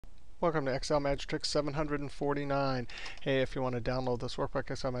Welcome to Excel Magic Trick 749. Hey, if you want to download this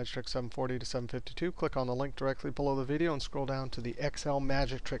workbook, Excel Magic Trick 740 to 752, click on the link directly below the video and scroll down to the Excel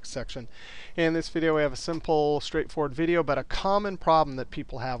Magic Trick section. In this video, we have a simple, straightforward video, but a common problem that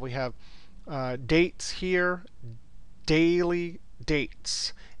people have. We have dates here, daily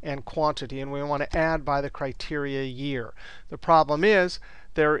dates, and quantity, and we want to add by the criteria year. The problem is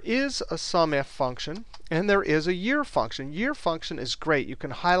there is a SUMIF function, and there is a year function. Year function is great. You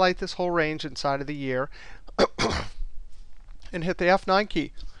can highlight this whole range inside of the year and hit the F9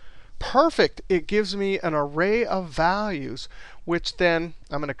 key. Perfect. It gives me an array of values, which then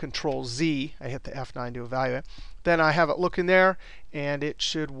I'm going to Control Z. I hit the F9 to evaluate. Then I have it looking there, and it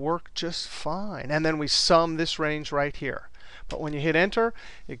should work just fine. And then we sum this range right here. But when you hit Enter,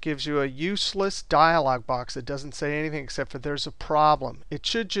 it gives you a useless dialog box that doesn't say anything except for there's a problem. It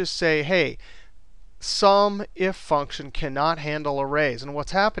should just say, hey, SUMIF function cannot handle arrays. And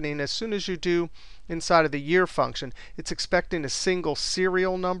what's happening, as soon as you do inside of the year function, it's expecting a single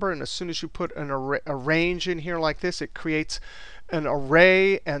serial number. And as soon as you put a range in here like this, it creates an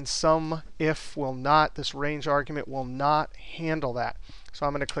array, and SUMIF will not, this range argument will not handle that. So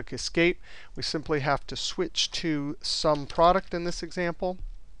I'm going to click Escape. We simply have to switch to SUMPRODUCT in this example.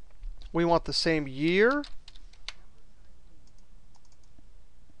 We want the same year.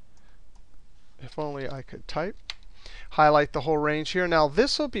 If only I could type. Highlight the whole range here. Now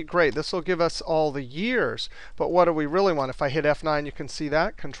this will be great. This will give us all the years. But what do we really want? If I hit F9, you can see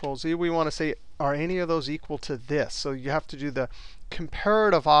that. Control Z. We want to say, are any of those equal to this? So you have to do the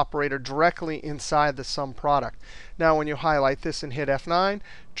comparative operator directly inside the SUMPRODUCT. Now when you highlight this and hit F9,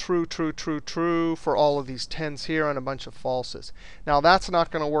 true, true, true, true for all of these 10s here and a bunch of falses. Now that's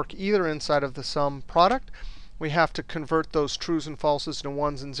not going to work either inside of the SUMPRODUCT. We have to convert those trues and falses to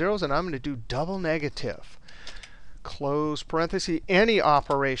ones and zeros. And I'm going to do double negative. Close parenthesis. Any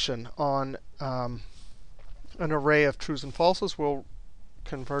operation on an array of trues and falses will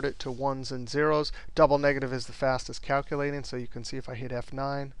convert it to ones and zeros. Double negative is the fastest calculating. So you can see if I hit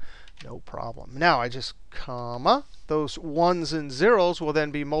F9, no problem. Now I just comma. Those ones and zeros will then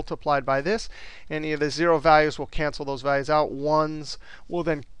be multiplied by this. Any of the zero values will cancel those values out. Ones will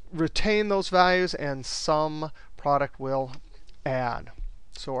then retain those values, and SUMPRODUCT will add.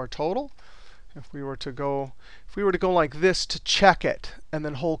 So our total, if we were to go like this to check it, and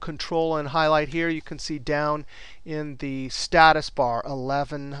then hold Control and highlight here, you can see down in the status bar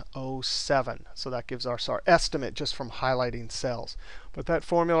 1107. So that gives us our estimate just from highlighting cells. But that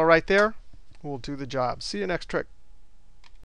formula right there will do the job. See you next trick.